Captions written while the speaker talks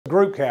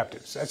Group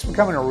captives, that's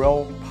becoming a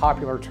real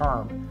popular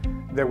term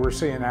that we're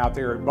seeing out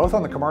there, both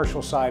on the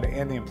commercial side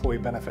and the employee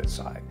benefit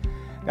side.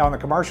 Now on the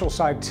commercial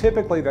side,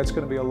 typically that's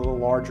going to be a little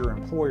larger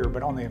employer,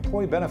 but on the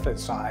employee benefit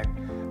side,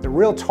 the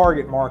real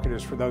target market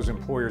is for those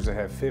employers that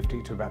have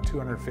 50 to about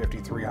 250,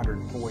 300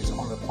 employees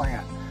on the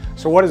plan.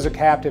 So what is a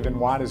captive and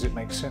why does it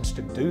make sense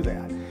to do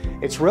that?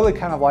 It's really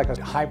kind of like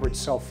a hybrid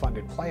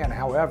self-funded plan.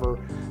 However,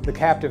 the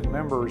captive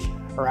members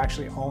are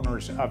actually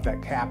owners of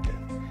that captive.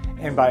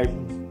 And by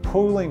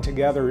pooling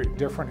together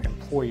different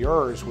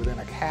employers within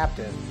a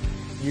captive,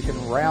 you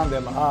can round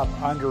them up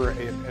under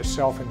a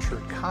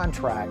self-insured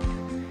contract,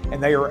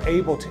 and they are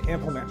able to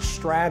implement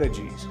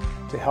strategies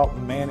to help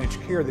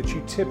manage care that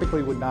you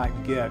typically would not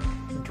get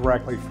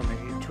directly from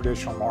the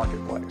traditional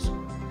marketplace.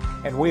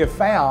 And we have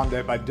found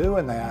that by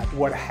doing that,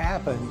 what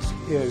happens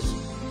is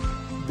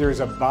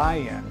there's a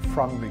buy-in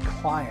from the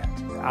client.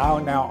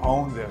 I now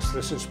own this.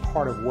 This is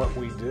part of what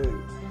we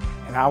do.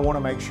 And I want to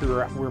make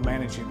sure we're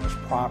managing this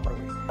properly.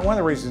 One of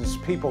the reasons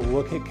people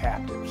look at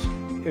captives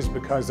is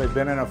because they've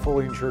been in a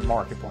fully insured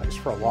marketplace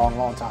for a long,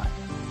 long time.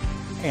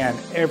 And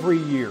every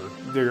year,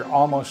 they're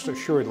almost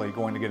assuredly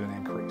going to get an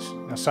increase.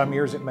 Now, some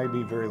years it may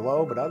be very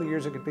low, but other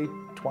years it could be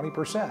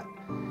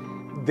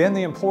 20%. Then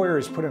the employer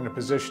is put in a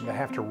position to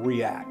have to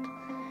react.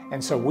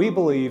 And so we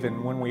believe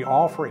in when we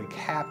offer a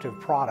captive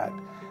product,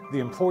 the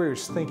employer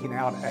is thinking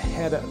out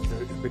ahead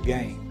of the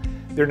game.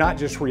 They're not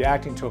just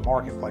reacting to a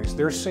marketplace,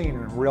 they're seeing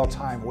in real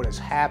time what is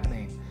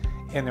happening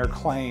in their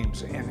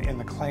claims and in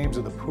the claims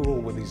of the pool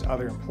with these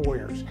other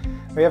employers.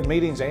 They have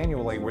meetings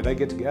annually where they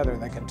get together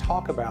and they can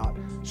talk about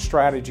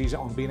strategies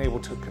on being able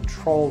to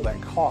control that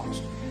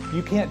cost.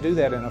 You can't do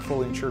that in a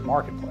fully insured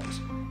marketplace.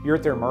 You're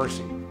at their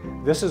mercy.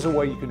 This is a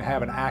way you can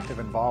have an active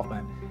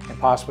involvement and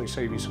possibly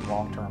save you some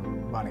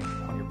long-term money